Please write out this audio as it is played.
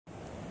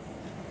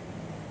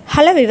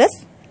Hello viewers,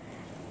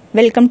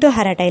 welcome to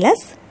Hara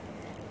tailors.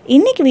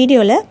 இன்னைக்கு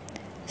வீடியோல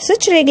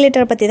switch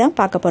regulator பத்தி தான்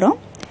பார்க்க போறோம்.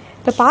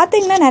 இப்ப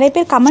பாத்தீங்கன்னா நிறைய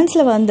பேர்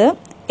கமெண்ட்ஸ்ல வந்து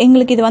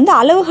எங்களுக்கு இது வந்து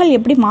அளவுகள்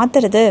எப்படி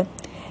மாத்துறது?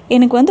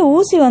 எனக்கு வந்து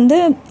ஊசி வந்து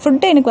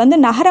ஃபுட் எனக்கு வந்து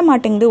நகர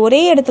மாட்டேங்குது, ஒரே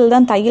இடத்துல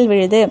தான் தையல்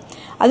விழுது.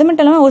 அது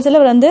மட்டும் இல்லாமல் ஒரு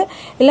சிலர் வந்து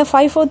இல்லை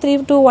 5 4 3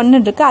 2 1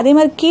 இருக்கு, அதே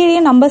மாதிரி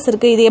கீழே நம்பர்ஸ்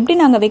இருக்கு, இது எப்படி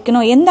நாங்கள்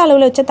வைக்கணும், எந்த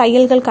அளவில் வச்சா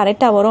தையல்கள்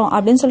கரெக்டாக வரும்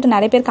அப்படின்னு சொல்லிட்டு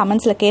நிறைய பேர்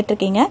கமெண்ட்ஸில்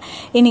கேட்டிருக்கீங்க.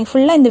 இன்னைக்கு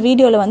ஃபுல்லாக இந்த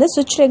வீடியோவில் வந்து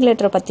சுவிட்ச்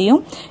ரெகுலேட்டரை பற்றியும்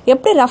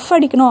எப்படி ரஃப்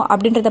அடிக்கணும்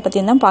அப்படின்றத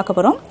பற்றியும் தான் பார்க்க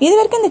போகிறோம். இது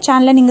வரைக்கும் இந்த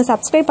சேனலை நீங்கள்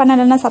சப்ஸ்கிரைப்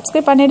பண்ணலைன்னா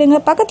சப்ஸ்கிரைப் பண்ணிடுங்க.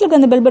 பக்கத்தில்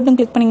இருக்க அந்த பெல் பட்டன்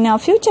கிளிக் பண்ணிங்கன்னா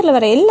ஃபியூச்சரில்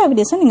வர எல்லா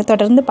வீடியோஸும் நீங்கள்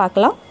தொடர்ந்து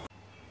பார்க்கலாம்.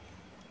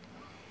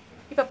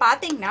 இப்போ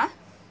பார்த்தீங்கன்னா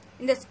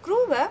இந்த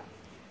ஸ்க்ரூவை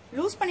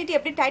லூஸ் பண்ணிட்டு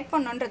எப்படி டைட்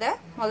பண்ணணுன்றத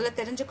முதல்ல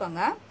தெரிஞ்சுக்கோங்க.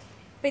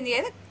 இப்போ இந்த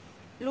எதை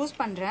லூஸ்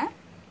பண்ணுறேன்,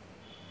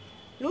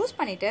 லூஸ்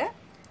பண்ணிவிட்டு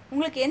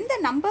உங்களுக்கு எந்த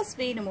நம்பர்ஸ்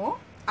வேணுமோ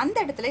அந்த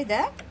இடத்துல இதை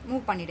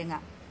மூவ் பண்ணிவிடுங்க.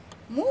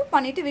 மூவ்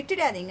பண்ணிவிட்டு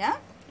விட்டுடாதீங்க,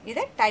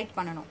 இதை டைட்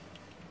பண்ணணும்.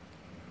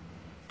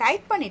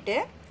 டைட் பண்ணிவிட்டு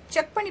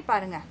செக் பண்ணி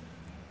பாருங்கள்.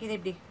 இதை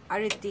இப்படி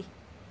அழுத்தி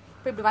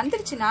இப்போ இப்படி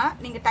வந்துருச்சுன்னா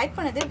நீங்கள் டைட்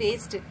பண்ணது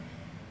வேஸ்ட்டு.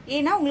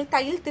 ஏன்னா உங்களுக்கு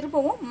தையல்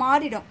திரும்பவும்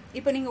மாறிடும்.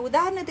 இப்போ நீங்கள்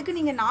உதாரணத்துக்கு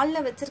நீங்கள்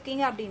 4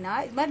 வச்சுருக்கீங்க அப்படின்னா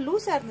இது மாதிரி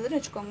லூஸாக இருந்ததுன்னு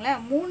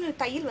வச்சுக்கோங்களேன், 3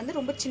 தையல் வந்து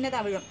ரொம்ப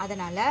சின்னதாக விழும்.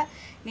 அதனால்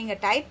நீங்கள்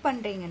டைட்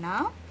பண்ணுறீங்கன்னா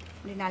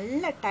இப்படி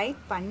நல்லா டைட்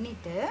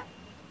பண்ணிவிட்டு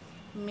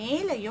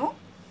மேலேயும்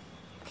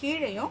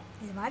கீழேயும்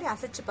இது மாதிரி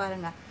அசைச்சு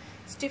பாருங்கள்.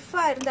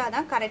 ஸ்டிஃபாக இருந்தால்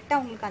தான்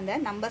கரெக்டாக உங்களுக்கு அந்த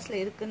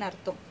நம்பர்ஸில் இருக்குதுன்னு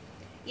அர்த்தம்.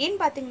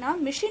 ஏன்னு பார்த்தீங்கன்னா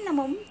மிஷின்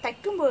நம்ம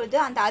தைக்கும்பொழுது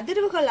அந்த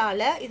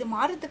அதிர்வுகளால் இது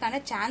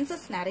மாறுறதுக்கான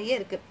சான்சஸ் நிறைய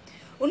இருக்குது.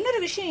 இன்னொரு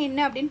விஷயம் என்ன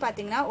அப்படின்னு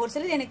பார்த்தீங்கன்னா, ஒரு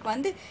சிலர்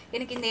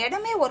எனக்கு இந்த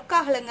இடமே ஒர்க்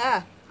ஆகலைங்க,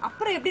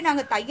 அப்புறம் எப்படி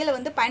நாங்கள் தையலை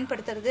வந்து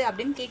பயன்படுத்துறது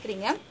அப்படின்னு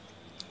கேட்குறீங்க.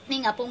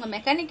 நீங்கள் அப்போ உங்கள்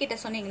மெக்கானிக் கிட்ட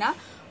சொன்னீங்கன்னா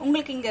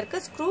உங்களுக்கு இங்கே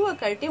இருக்க ஸ்க்ரூவை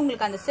கழட்டி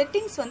உங்களுக்கு அந்த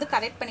செட்டிங்ஸ் வந்து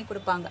கரெக்ட் பண்ணி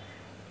கொடுப்பாங்க.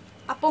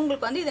 அப்போ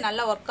உங்களுக்கு வந்து இது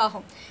நல்லா ஒர்க்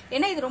ஆகும்.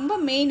 ஏன்னா இது ரொம்ப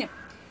மெயின்.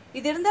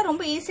 இது இருந்தால்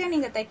ரொம்ப ஈஸியாக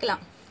நீங்கள்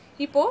தைக்கலாம்.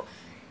 இப்போது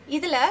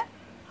இதில்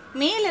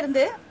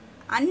மேலேருந்து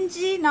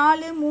 5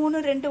 4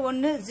 3 2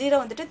 1 0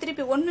 வந்துட்டு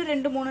திருப்பி 1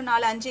 2 3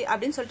 4 5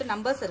 அப்படின்னு சொல்லிட்டு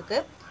நம்பர்ஸ்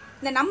இருக்குது.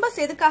 இந்த நம்பர்ஸ்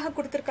எதுக்காக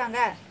கொடுத்துருக்காங்க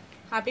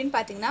அப்படின்னு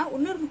பார்த்தீங்கன்னா,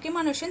 இன்னொரு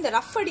முக்கியமான விஷயம் இந்த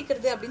ரஃப்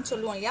அடிக்கிறது அப்படின்னு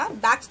சொல்லுவோம் இல்லையா,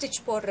 பேக் ஸ்டிச்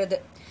போடுறது.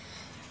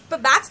 இப்போ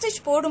பேக் ஸ்டிச்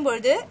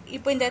போடும்பொழுது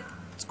இப்போ இந்த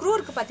ஸ்க்ரூ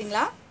இருக்குது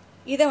பார்த்தீங்களா,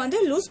 இதை வந்து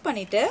லூஸ்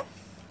பண்ணிவிட்டு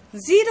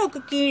 0க்கு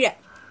கீழே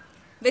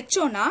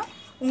வச்சோன்னா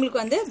உங்களுக்கு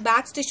வந்து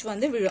பேக் ஸ்டிச்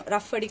வந்து விழும்.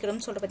 ரஃப்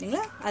அடிக்கிறோம்னு சொல்லிட்டு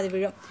பார்த்தீங்களா, அது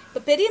விழும்.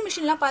 இப்போ பெரிய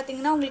மிஷின்லாம்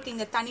பார்த்தீங்கன்னா உங்களுக்கு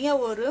இங்கே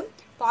தனியாக ஒரு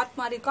பார்ட்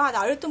மாதிரி இருக்கும், அதை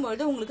அழுத்தும்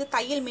பொழுது உங்களுக்கு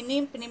தையல்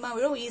பின்னியமாக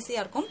விழும்,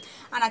 ஈஸியாக இருக்கும்.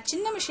 ஆனால்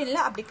சின்ன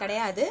மிஷினில் அப்படி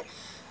கிடையாது.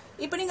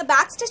 இப்போ நீங்கள்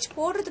பேக் ஸ்டிச்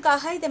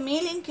போடுறதுக்காக இதை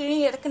மேலேயும் கீழே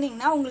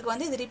இறக்குனீங்கன்னா உங்களுக்கு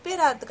வந்து இது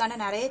ரிப்பேர் ஆகிறதுக்கான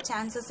நிறைய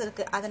சான்சஸ்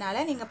இருக்குது. அதனால்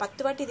நீங்கள்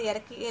 10 வாட்டி இதை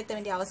இறக்கி ஏற்ற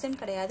வேண்டிய அவசியம்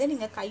கிடையாது.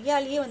 நீங்கள்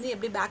கையாலேயே வந்து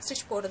எப்படி பேக்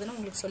ஸ்டிச் போடுறதுன்னு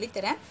உங்களுக்கு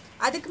சொல்லித்தரேன்.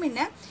 அதுக்கு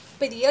முன்ன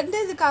இப்போ இது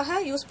எந்த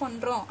இதுக்காக யூஸ்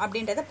பண்ணுறோம்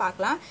அப்படின்றத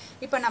பார்க்கலாம்.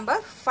 இப்போ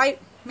நம்பர் 5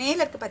 மேலே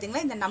இருக்குது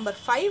பார்த்தீங்களா, இந்த நம்பர்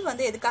 5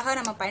 வந்து எதுக்காக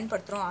நம்ம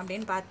பயன்படுத்துகிறோம்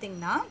அப்படின்னு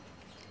பார்த்தீங்கன்னா,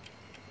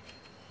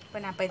 இப்போ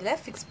நான் இப்போ இதில்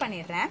ஃபிக்ஸ்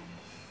பண்ணிடுறேன்.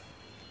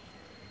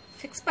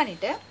 ஃபிக்ஸ்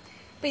பண்ணிவிட்டு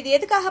இப்போ இது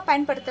எதுக்காக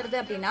பயன்படுத்துறது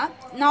அப்படின்னா,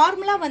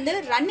 நார்மலாக வந்து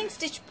ரன்னிங்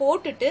ஸ்டிச்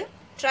போட்டுட்டு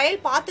ட்ரையல்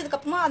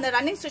பார்த்ததுக்கப்புறமா அந்த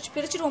ரன்னிங் ஸ்டிச்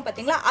பிரிச்சுடுவோம்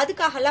பார்த்தீங்களா,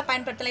 அதுக்காகலாம்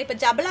பயன்படுத்தலாம். இப்போ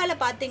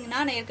ஜபலாவில் பார்த்தீங்கன்னா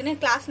நான் ஏற்கனவே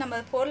கிளாஸ்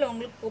நம்பர் 4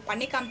 உங்களுக்கு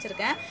பண்ணி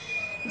காமிச்சிருக்கேன்.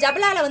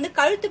 ஜபலாவில் வந்து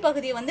கழுத்து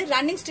பகுதியை வந்து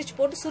ரன்னிங் ஸ்டிச்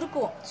போட்டு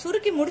சுருக்குவோம்.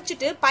 சுருக்கி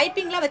முடிச்சுட்டு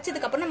பைப்பிங்லாம்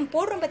வச்சதுக்கப்புறம் நம்ம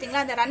போடுறோம்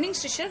பார்த்தீங்களா, அந்த ரன்னிங்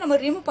ஸ்டிச்சை நம்ம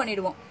ரிமூவ்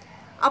பண்ணிடுவோம்.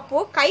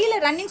 அப்போது கையில்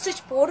ரன்னிங்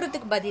ஸ்டிச்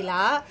போடுறதுக்கு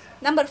பதிலாக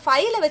நம்பர்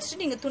 5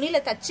 வச்சுட்டு நீங்கள்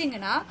துணியில்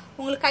தைச்சிங்கன்னா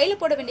உங்களுக்கு கையில்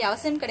போட வேண்டிய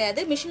அவசியம் கிடையாது.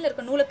 மிஷினில்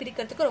இருக்க நூலை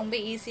பிரிக்கிறதுக்கு ரொம்ப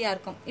ஈஸியாக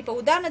இருக்கும். இப்போ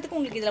உதாரணத்துக்கு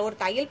உங்களுக்கு இதில் ஒரு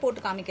தையல்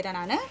போட்டு காமிக்கிறேன்.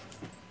 நான்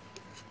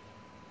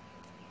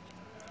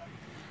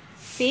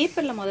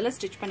பேப்பரில் முதல்ல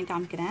ஸ்டிச் பண்ணி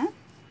காமிக்கிறேன்.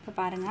 இப்போ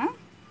பாருங்கள்,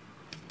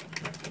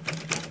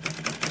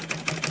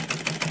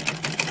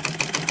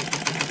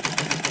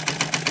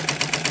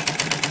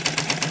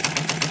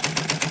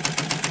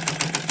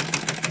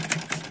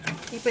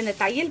 இப்போ இந்த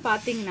தையல்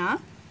பார்த்தீங்கன்னா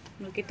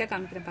உங்ககிட்ட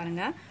காமிக்கிறேன்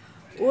பாருங்க,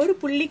 ஒரு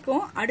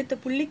புள்ளிக்கும் அடுத்த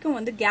புள்ளிக்கும்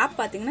வந்து கேப்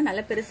பார்த்தீங்கன்னா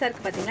நல்லா பெருசாக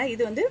இருக்குது பார்த்தீங்களா,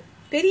 இது வந்து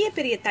பெரிய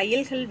பெரிய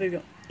தையல்கள்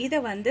விழும். இதை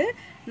வந்து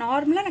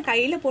நார்மலாக நான்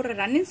கையில் போடுற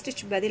ரன்னிங்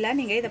ஸ்டிச் பதிலாக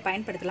நீங்கள் இதை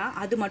பயன்படுத்தலாம்.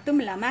 அது மட்டும்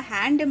இல்லாமல்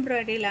ஹேண்ட்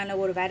எம்ப்ராய்டரியிலான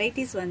ஒரு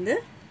வெரைட்டிஸ் வந்து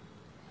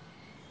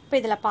இப்போ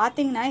இதில்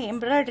பார்த்தீங்கன்னா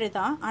எம்ப்ராய்டரி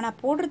தான், ஆனால்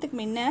போடுறதுக்கு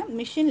முன்ன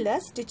மிஷினில்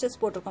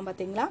ஸ்டிச்சஸ் போட்டிருக்கோம்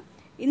பார்த்தீங்களா,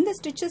 இந்த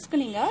ஸ்டிச்சஸ்க்கு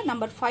நீங்கள்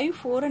நம்பர் 5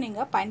 4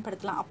 நீங்கள்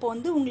பயன்படுத்தலாம். அப்போ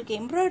வந்து உங்களுக்கு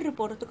எம்ப்ராய்டரி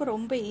போடுறதுக்கு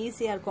ரொம்ப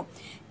ஈஸியாக இருக்கும்.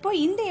 இப்போ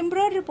இந்த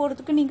எம்ப்ராய்டரி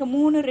போடுறதுக்கு நீங்கள்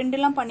 3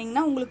 2லாம்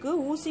பண்ணிங்கன்னா உங்களுக்கு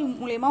ஊசி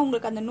மூலயமா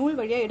உங்களுக்கு அந்த நூல்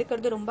வழியாக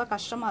எடுக்கிறது ரொம்ப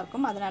கஷ்டமாக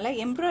இருக்கும். அதனால்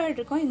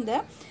எம்ப்ராய்டரிக்கும் இந்த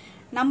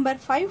நம்பர்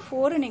 5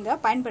 4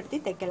 நீங்கள் பயன்படுத்தி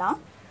தைக்கலாம்.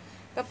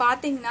 இப்போ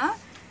பார்த்தீங்கன்னா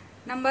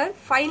நம்பர்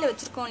 5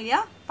 வச்சுருக்கோம்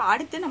இல்லையா, இப்போ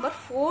அடுத்து நம்பர்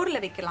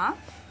 4 வைக்கலாம்.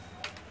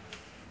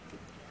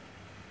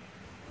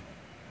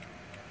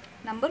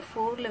 நம்பர்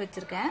 4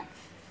 வச்சுருக்கேன்.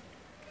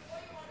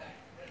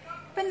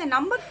 இப்போ இந்த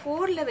நம்பர்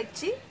 4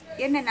 வச்சு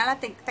என்ன நல்லா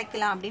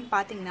தைக்கலாம் அப்படின்னு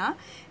பார்த்தீங்கன்னா,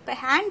 இப்போ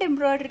ஹேண்ட்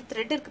எம்ப்ராய்டரி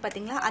த்ரெட் இருக்குது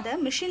பார்த்தீங்களா, அதை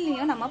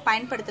மிஷின்லேயும் நம்ம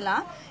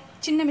பயன்படுத்தலாம்.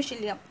 சின்ன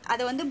மிஷின்லையும்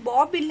அதை வந்து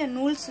பாபினில்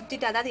நூல்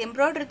சுற்றிட்டு, அதாவது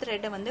எம்ப்ராய்டரி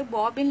த்ரெட்டை வந்து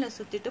பாபினில்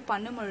சுற்றிட்டு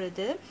பண்ணும்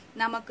பொழுது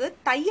நமக்கு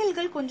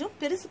தையல்கள் கொஞ்சம்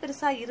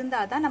பெருசாக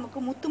இருந்தால் தான்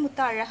நமக்கு முத்து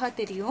முத்தாக அழகாக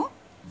தெரியும்.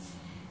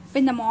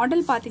 இப்போ இந்த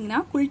மாடல் பார்த்தீங்கன்னா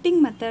குல்ட்டிங்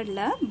மெத்தடில்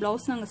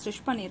ப்ளவுஸ் நாங்கள்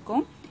ஸ்டிச்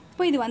பண்ணியிருக்கோம்.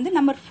 இப்போ இது வந்து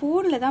நம்பர்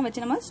 4ல் தான்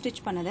வச்சு நம்ம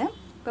ஸ்டிச் பண்ணது.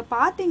 இப்போ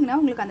பார்த்தீங்கன்னா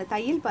உங்களுக்கு அந்த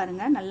தையல்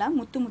பாருங்கள், நல்லா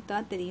முத்து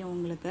முத்தாக தெரியும்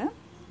உங்களுக்கு.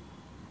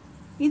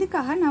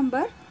 இதுக்காக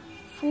நம்பர்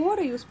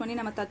 4 யூஸ் பண்ணி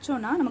நம்ம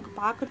தைச்சோன்னா நமக்கு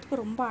பார்க்குறதுக்கு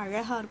ரொம்ப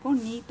அழகாக இருக்கும்,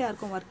 நீட்டாக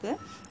இருக்கும் ஒர்க்கு.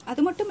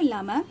 அது மட்டும்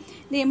இல்லாமல்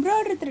இந்த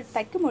எம்ப்ராய்டரி த்ரெட்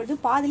தைக்கும்பொழுது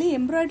பாதிலே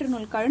எம்ப்ராய்டரி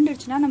நூல்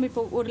கழண்டுருச்சுன்னா நம்ம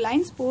இப்போ ஒரு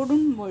லைன்ஸ்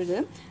போடும்பொழுது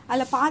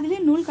அதில் பாதிலே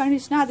நூல்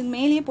கழண்டுச்சுன்னா அதுக்கு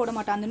மேலேயே போட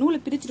மாட்டோம், அந்த நூலை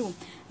பிரிச்சிடுவோம்.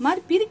 இது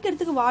மாதிரி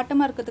பிரிக்கிறதுக்கு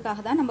வாட்டமாக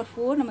இருக்கிறதுக்காக தான் நம்பர்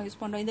 4 நம்ம யூஸ்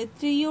பண்ணுறோம். இந்த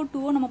 3ஓ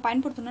 2ஓ நம்ம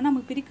பயன்படுத்தணும்னா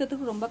நமக்கு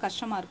பிரிக்கிறதுக்கு ரொம்ப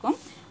கஷ்டமாக இருக்கும்.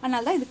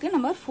 அதனால தான் இதுக்கு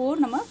நம்பர்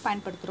 4 நம்ம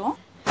பயன்படுத்துகிறோம்.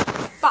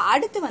 இப்போ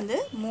அடுத்து வந்து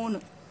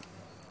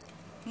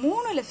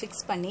 3ல்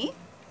ஃபிக்ஸ் பண்ணி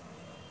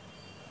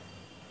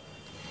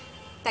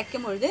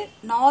தைக்கும் பொழுது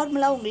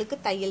நார்மலாக உங்களுக்கு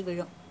தையல்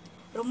விழும்.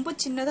 ரொம்ப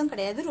சின்னதும்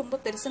கிடையாது, ரொம்ப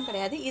பெருசும்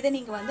கிடையாது. இதை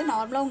நீங்கள் வந்து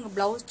நார்மலாக உங்கள்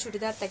ப்ளவுஸ்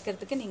சுடிதார்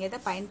தைக்கிறதுக்கு நீங்கள்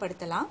இதை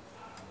பயன்படுத்தலாம்.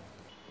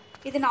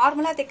 இது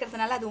நார்மலாக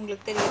தைக்கிறதுனால அது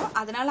உங்களுக்கு தெரியும்,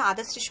 அதனால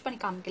அதை ஸ்டிச் பண்ணி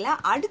காமிக்கல.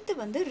 அடுத்து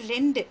வந்து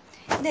 2,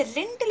 இந்த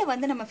 2ல்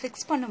வந்து நம்ம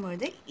ஃபிக்ஸ்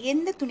பண்ணும்பொழுது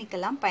எந்த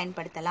துணிக்கெல்லாம்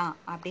பயன்படுத்தலாம்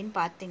அப்படின்னு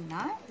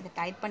பார்த்தீங்கன்னா இதை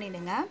டைட்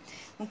பண்ணிவிடுங்க.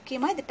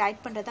 முக்கியமாக இதை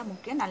டைட் பண்ணுறது தான்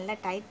முக்கியம். நல்லா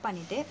டைட்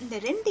பண்ணிவிட்டு இந்த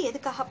 2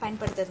 எதுக்காக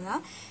பயன்படுத்துறதுன்னா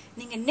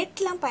நீங்கள்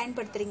நெட்லாம்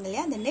பயன்படுத்துகிறீங்க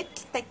இல்லையா, அந்த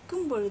நெட்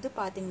தைக்கும் பொழுது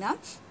பார்த்தீங்கன்னா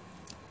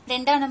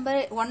 2ஆம் நம்பர்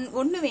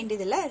 1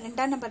 வேண்டியதில்லை,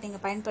 2ஆம் நம்பர்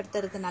நீங்கள்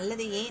பயன்படுத்துறது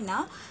நல்லது. ஏன்னா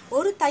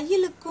ஒரு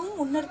தையலுக்கும்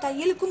இன்னொரு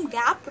தையலுக்கும்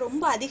கேப்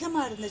ரொம்ப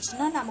அதிகமாக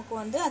இருந்துச்சுன்னா நமக்கு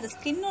வந்து அந்த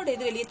ஸ்கின்னோட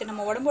இது வெளியே தெரியும்,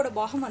 நம்ம உடம்போட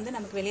பாகம் வந்து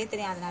நமக்கு வெளியே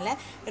தெரியும். அதனால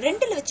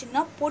 2ல்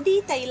வச்சிங்கன்னா பொடி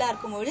தையலாக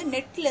இருக்கும்போது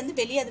நெட்லேருந்து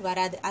வெளியே அது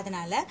வராது.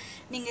 அதனால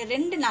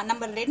நீங்கள்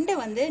நம்பர் 2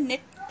 வந்து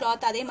நெட்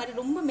கிளாத், அதே மாதிரி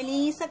ரொம்ப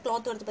மெலிசா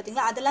கிளாத் வருது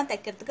பார்த்தீங்களா, அதெல்லாம்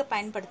தைக்கிறதுக்கு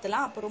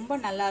பயன்படுத்தலாம். அப்போ ரொம்ப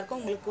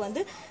நல்லாயிருக்கும், உங்களுக்கு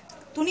வந்து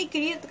துணி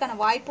கிழியறதுக்கான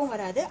வாய்ப்பும்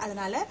வராது.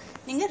 அதனால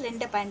நீங்கள்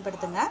 2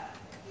 பயன்படுத்துங்க.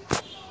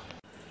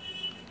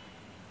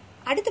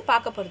 அடுத்து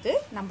பார்க்க போகிறது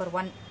நம்பர்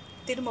 1.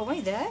 திரும்பவும்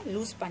இதை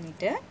லூஸ்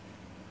பண்ணிட்டு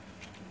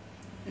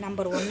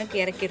நம்பர் 1க்கு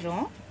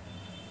இறக்கிடுறோம்.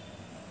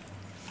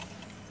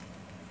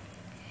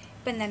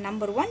 இப்போ இந்த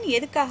நம்பர் 1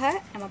 எதுக்காக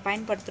நம்ம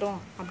பயன்படுத்துகிறோம்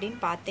அப்படின்னு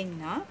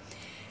பார்த்தீங்கன்னா,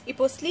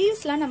 இப்போது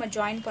ஸ்லீவ்ஸ்லாம் நம்ம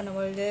ஜாயின்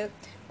பண்ணும்பொழுது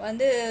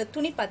வந்து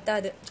துணி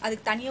பத்தாது,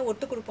 அதுக்கு தனியாக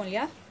ஒட்டு கொடுப்போம்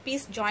இல்லையா,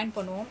 பீஸ் ஜாயின்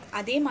பண்ணுவோம்.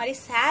 அதே மாதிரி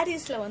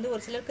சாரீஸில் வந்து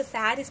ஒரு சிலருக்கு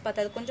சாரீஸ்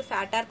பத்தாது, கொஞ்சம்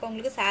ஃபேட்டாக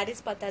இருக்கவங்களுக்கு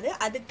சாரீஸ் பத்தாது.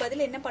 அதுக்கு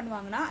பதில் என்ன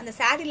பண்ணுவாங்கன்னா அந்த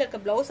சாரியில் இருக்க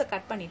ப்ளவுஸை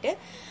கட் பண்ணிவிட்டு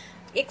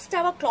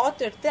எக்ஸ்ட்ராவாக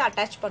கிளாத் எடுத்து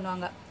அட்டாச்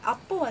பண்ணுவாங்க.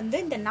 அப்போ வந்து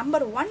இந்த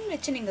நம்பர் 1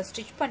 வச்சு நீங்கள்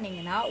ஸ்டிச்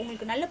பண்ணிங்கன்னா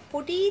உங்களுக்கு நல்ல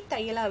பொடி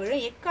தையலாக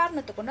விழும்,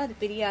 எக்காரணத்தை கொண்டு அது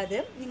பிரியாது.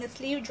 நீங்கள்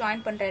ஸ்லீவ்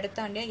ஜாயின் பண்ணுற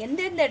இடத்தாண்டியோ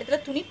எந்தெந்த இடத்துல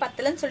துணி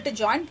பத்தலைன்னு சொல்லிட்டு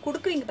ஜாயின்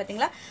கொடுக்குறீங்க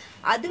பார்த்தீங்களா,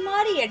 அது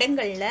மாதிரி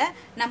இடங்கள்ல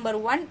நம்பர்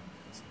 1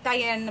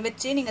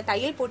 வச்சு நீங்கள்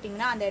தையல்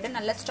போட்டிங்கன்னா அந்த இடம்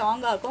நல்லா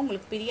ஸ்ட்ராங்காக இருக்கும்,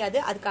 உங்களுக்கு பிரியாது.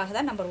 அதுக்காக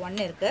தான் நம்பர்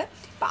 1 இருக்குது.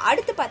 இப்போ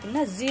அடுத்து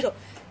பார்த்தீங்கன்னா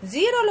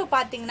 0ல்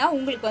பார்த்தீங்கன்னா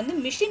உங்களுக்கு வந்து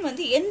மிஷின்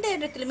வந்து எந்த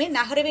இடத்துலையுமே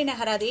நகரவே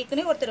நகராது.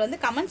 ஏற்கனவே ஒருத்தர் வந்து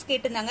கமெண்ட்ஸ்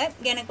கேட்டிருந்தாங்க,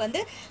 எனக்கு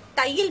வந்து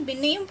தையல்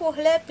பின்னையும்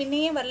போகலை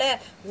பின்னையும் வரல,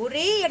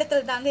 ஒரே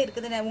இடத்துல தாங்க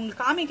இருக்குதுன்னு.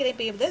 உங்களுக்கு காமிக்கிறேன்.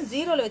 இப்போ எப்படி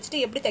 0ல்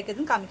வச்சுட்டு எப்படி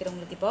தைக்கிறதுன்னு காமிக்கிறேன்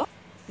உங்களுக்கு. இப்போ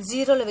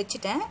 0ல்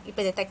வச்சுட்டேன்.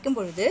 இப்போ இதை தைக்கும்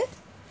பொழுது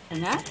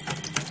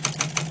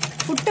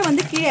ஃபுட்டை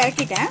வந்து கீழே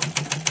இறக்கிட்டேன்.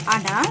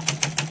 ஆனால்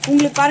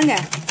உங்களுக்கு பாருங்க,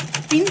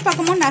 பின்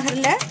பக்கமும்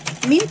நகரல,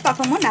 மின்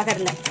பக்கமும்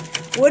நகரல,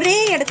 ஒரே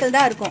இடத்துல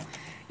தான் இருக்கும்.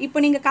 இப்போ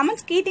நீங்கள்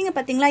கமெண்ட்ஸ் கேட்டீங்க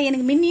பார்த்தீங்களா,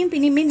 எனக்கு மின்னியும்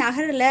பின்னியுமே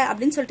நகரல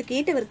அப்படின்னு சொல்லிட்டு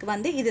கேட்டவருக்கு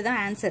வந்து இதுதான்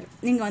ஆன்சர்.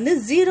 நீங்கள் வந்து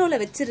 0ல்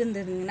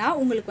வச்சுருந்தீங்கன்னா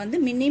உங்களுக்கு வந்து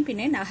மின்னியும்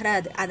பின்னையும்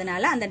நகராது.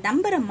 அதனால அந்த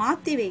நம்பரை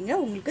மாற்றி வைங்க,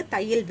 உங்களுக்கு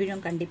தையல்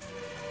விழும் கண்டிப்பாக.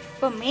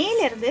 இப்போ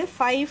மேலேருந்து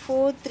 5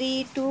 4 3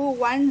 2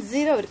 1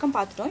 0 வரைக்கும்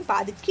பார்த்துட்டோம். இப்போ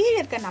அது கீழே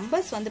இருக்க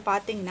நம்பர்ஸ் வந்து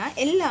பார்த்தீங்கன்னா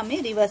எல்லாமே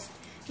ரிவர்ஸ்.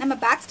 நம்ம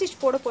பேக் ஸ்டிச்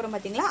போட போகிறோம்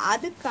பார்த்தீங்களா,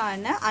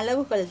 அதுக்கான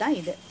அளவுகள் தான்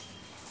இது.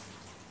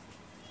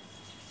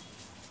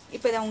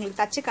 இப்போ இதை உங்களுக்கு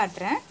தச்சு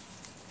காட்டுறேன்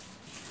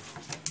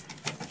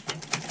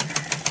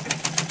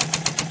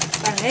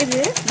பாருங்க. இது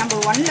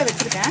நம்பர் 1ல்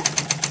வச்சிருக்கேன்,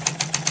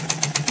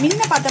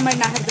 முன்ன பார்த்த மாதிரி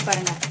நகருது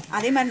பாருங்க.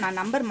 அதே மாதிரி நான்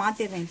நம்பர்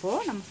மாற்றிடுறேன்.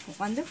 இப்போது நம்ம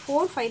வந்து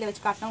 4 5ல்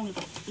வச்சு காட்டினா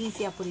உங்களுக்கு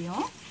ஈஸியாக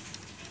புரியும்.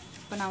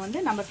 இப்போ நான்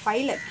வந்து நம்பர்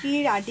 5ல்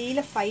கீழே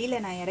அடியில் 5ல்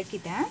நான்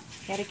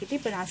இறக்கிட்டு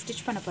இப்போ நான்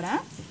ஸ்டிச் பண்ண போகிறேன்.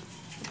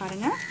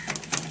 பாருங்கள்,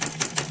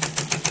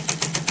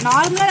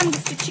 நார்மலாக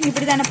நமக்கு ஸ்டிச்சிங்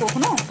இப்படி தானே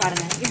போகணும்.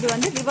 பாருங்கள், இது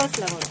வந்து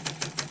ரிவர்ஸில் வரும்.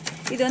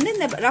 இது வந்து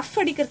இந்த ரஃப்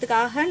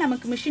அடிக்கிறதுக்காக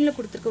நமக்கு மிஷினில்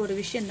கொடுத்துருக்க ஒரு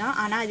விஷயம் தான்.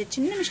 ஆனால் இது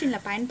சின்ன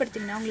மிஷினில்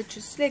பயன்படுத்திங்கன்னா உங்களுக்கு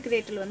ஸ்டிச்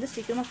ரெகுலேட்டரில் வந்து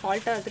சீக்கிரமாக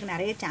ஃபால்ட் ஆகிறதுக்கு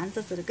நிறைய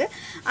சான்சஸ் இருக்குது.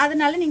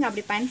 அதனால நீங்கள்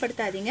அப்படி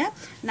பயன்படுத்தாதீங்க.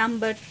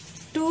 நம்பர்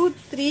 2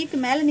 3க்கு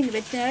மேலே நீங்கள்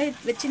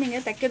வச்சு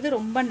நீங்கள் தைக்கிறது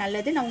ரொம்ப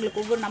நல்லது. நான்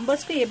உங்களுக்கு ஒவ்வொரு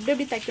நம்பர்ஸ்க்கும்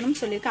எப்படி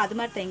தைக்கணும்னு சொல்லியிருக்கேன், அது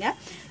மாதிரி தைங்க.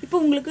 இப்போ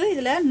உங்களுக்கு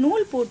இதில்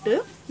நூல் போட்டு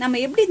நம்ம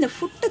எப்படி இந்த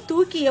ஃபுட்டை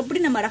தூக்கி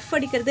எப்படி நம்ம ரஃப்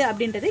அடிக்கிறது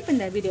அப்படின்றத இப்போ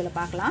இந்த வீடியோவில்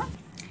பார்க்கலாம்.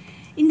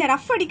 இந்த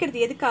ரஃப் அடிக்கிறது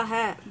எதுக்காக,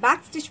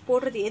 பேக் ஸ்டிச்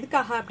போடுறது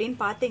எதுக்காக அப்படின்னு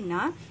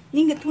பார்த்தீங்கன்னா,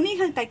 நீங்கள்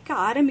துணிகள் தைக்க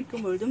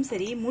ஆரம்பிக்கும் பொழுதும்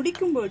சரி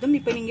முடிக்கும் பொழுதும்,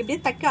 இப்போ நீங்கள் இப்படியே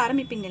தைக்க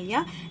ஆரம்பிப்பீங்க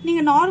இல்லையா,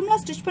 நீங்கள் நார்மலாக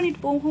ஸ்டிச் பண்ணிட்டு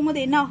போகும்போது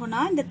என்ன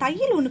ஆகும்னா இந்த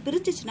தையல் ஒன்று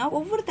பிரிச்சிச்சுன்னா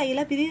ஒவ்வொரு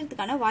தையலாக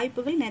பிரியறதுக்கான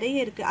வாய்ப்புகள்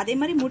நிறைய இருக்குது. அதே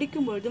மாதிரி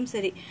முடிக்கும் பொழுதும்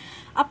சரி.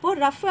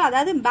 அப்போது ரஃப்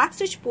அதாவது பேக்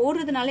ஸ்டிச்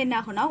போடுறதுனால என்ன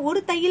ஆகும்னா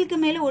ஒரு தையலுக்கு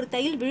மேலே ஒரு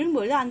தையல்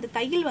விழும்பொழுது அந்த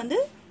தையல் வந்து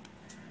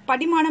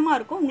படிமானமாக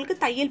இருக்கும், உங்களுக்கு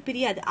தையல்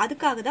பிரியாது.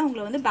 அதுக்காக தான்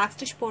உங்களை வந்து பேக்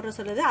ஸ்டிச் போடுற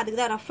சொல்றது, அதுக்கு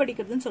தான் ரஃப்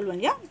அடிக்கிறதுன்னு சொல்லுவோம்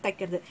இல்லையா,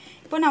 தைக்கிறது.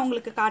 இப்போ நான்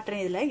உங்களுக்கு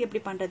காட்டுறேன் இதில்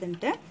எப்படி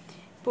பண்ணுறதுன்ட்டு.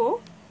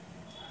 இப்போது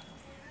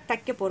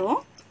தைக்க போகிறோம்.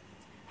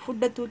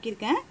 ஃபுட்டை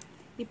தூக்கியிருக்கேன்.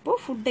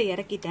 இப்போது ஃபுட்டை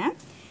இறக்கிட்டேன்.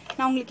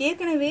 நான் உங்களுக்கு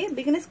ஏற்கனவே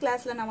பிகினர்ஸ்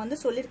கிளாஸில் நான் வந்து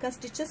சொல்லியிருக்கேன்,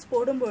 ஸ்டிச்சஸ்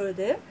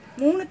போடும்பொழுது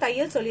 3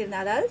 தையல்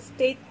சொல்லியிருந்தேன். அதாவது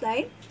ஸ்ட்ரெயிட்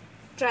லைன்,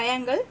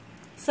 ட்ரையாங்கிள்,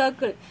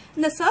 சர்க்கிள்.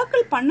 இந்த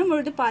சர்க்கிள்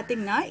பண்ணும்பொழுது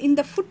பார்த்தீங்கன்னா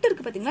இந்த ஃபுட்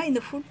இருக்குது பார்த்தீங்களா,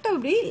 இந்த ஃபுட்டை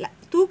இப்படி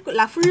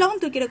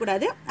ஃபுல்லாகவும்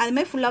தூக்கிடக்கூடாது,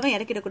 அதுமாதிரி ஃபுல்லாகவும்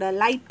இறக்கிடக்கூடாது.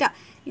 லைட்டாக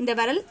இந்த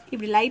விரல்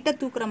இப்படி லைட்டாக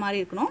தூக்குற மாதிரி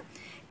இருக்கணும்.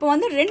 இப்போ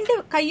வந்து 2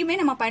 கையுமே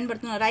நம்ம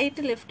பயன்படுத்தணும்,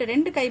 ரைட்டு லெஃப்ட்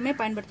 2 கையுமே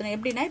பயன்படுத்தணும்.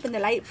 எப்படின்னா இப்போ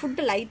இந்த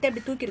ஃபுட்டை லைட்டாக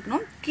இப்படி தூக்கி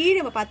இருக்கணும்.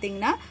 கீழே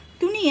பார்த்தீங்கன்னா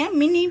துணியை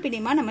மினியும்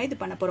பினியுமா நம்ம இது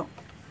பண்ண போகிறோம்.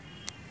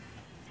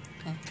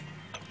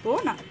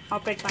 இப்போது நான்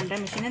ஆப்ரேட்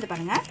பண்ணுறேன் மிஷினை. இது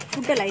பாருங்கள்,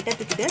 ஃபுட்டை லைட்டாக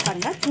தூக்கிட்டு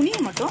பாருங்கள், துணியை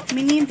மட்டும்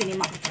மினியும்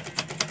பினியுமா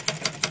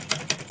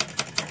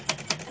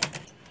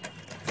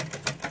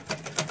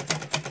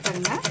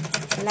பாருங்கள்.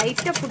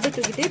 லைட்டாக ஃபுட்டை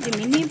தூக்கிட்டு இப்படி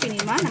மினியும்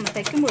பினியுமா நம்ம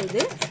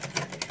தைக்கும்பொழுது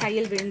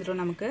தையல்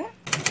விழுந்துடும் நமக்கு.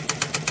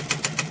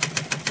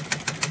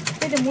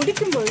 இதை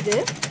முடிக்கும்பொழுது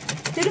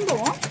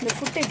திரும்பவும் இந்த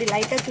ஃபுட்டை இப்படி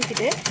லைட்டாக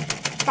தூக்கிட்டு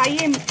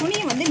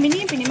துணியை வந்து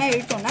மினியும் பினியுமா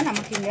இழுத்தோம்னா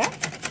நமக்கு இங்கே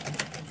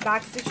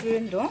பேக் ஸ்டிச்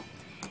விழுந்துடும்.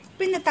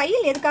 இப்போ இந்த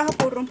தையல் எதுக்காக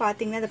போடுறோம்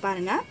பார்த்தீங்கன்னா, இதை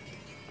பாருங்கள்,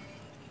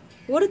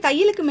 ஒரு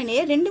தையலுக்கு முன்னே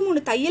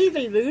 2-3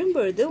 தையல்கள்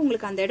விழும்பொழுது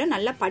உங்களுக்கு அந்த இடம்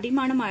நல்லா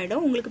படிமானம்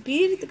ஆகிடும். உங்களுக்கு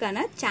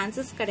பீரியறதுக்கான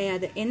சான்சஸ்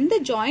கிடையாது. எந்த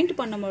ஜாயிண்ட்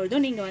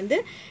பண்ணும்பொழுதும் நீங்கள் வந்து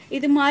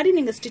இது மாதிரி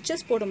நீங்கள்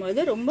ஸ்டிச்சஸ்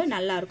போடும்பொழுது ரொம்ப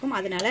நல்லாயிருக்கும்.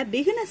 அதனால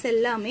பிகினர்ஸ்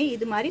எல்லாமே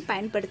இது மாதிரி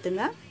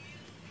பயன்படுத்துங்க.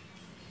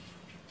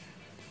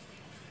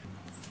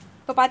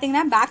 இப்போ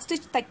பார்த்தீங்கன்னா பேக்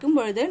ஸ்டிச் தைக்கும்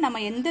பொழுது நம்ம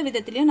எந்த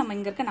விதத்துலையும் நம்ம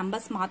இங்கே இருக்க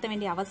நம்பர்ஸ் மாற்ற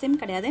வேண்டிய அவசியம்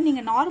கிடையாது.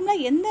 நீங்கள்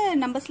நார்மலாக எந்த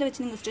நம்பர்ஸில்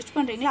வச்சு நீங்கள் ஸ்டிச்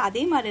பண்ணுறீங்களோ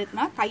அதே மாதிரி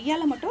இருக்குன்னா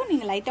கையால் மட்டும்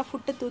நீங்கள் லைட்டாக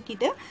ஃபுட்டை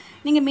தூக்கிட்டு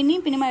நீங்கள்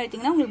மினியும் பினிமா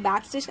எடுத்தீங்கன்னா உங்களுக்கு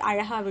பேக் ஸ்டிச்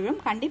அழகாக விழும்.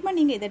 கண்டிப்பாக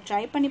நீங்கள் இதை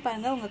ட்ரை பண்ணி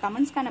பாருங்கள். உங்கள்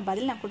கமெண்ட்ஸ்க்கான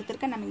பதில் நான்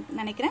கொடுத்துருக்கேன்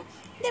நினைக்கிறேன்.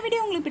 இந்த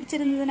வீடியோ உங்களுக்கு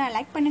பிடிச்சிருந்ததுன்னா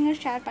லைக்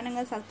பண்ணுங்கள், ஷேர்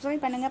பண்ணுங்கள்,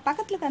 சப்ஸ்கிரைப் பண்ணுங்கள்.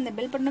 பக்கத்தில் இருக்க அந்த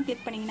பெல் பட்டனும்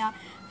கிளிக் பண்ணிங்கன்னா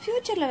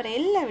ஃபியூச்சரில் வர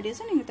எல்லா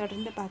வீடியோஸும் நீங்கள்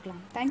தொடர்ந்து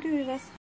பார்க்கலாம். Thank you viewers.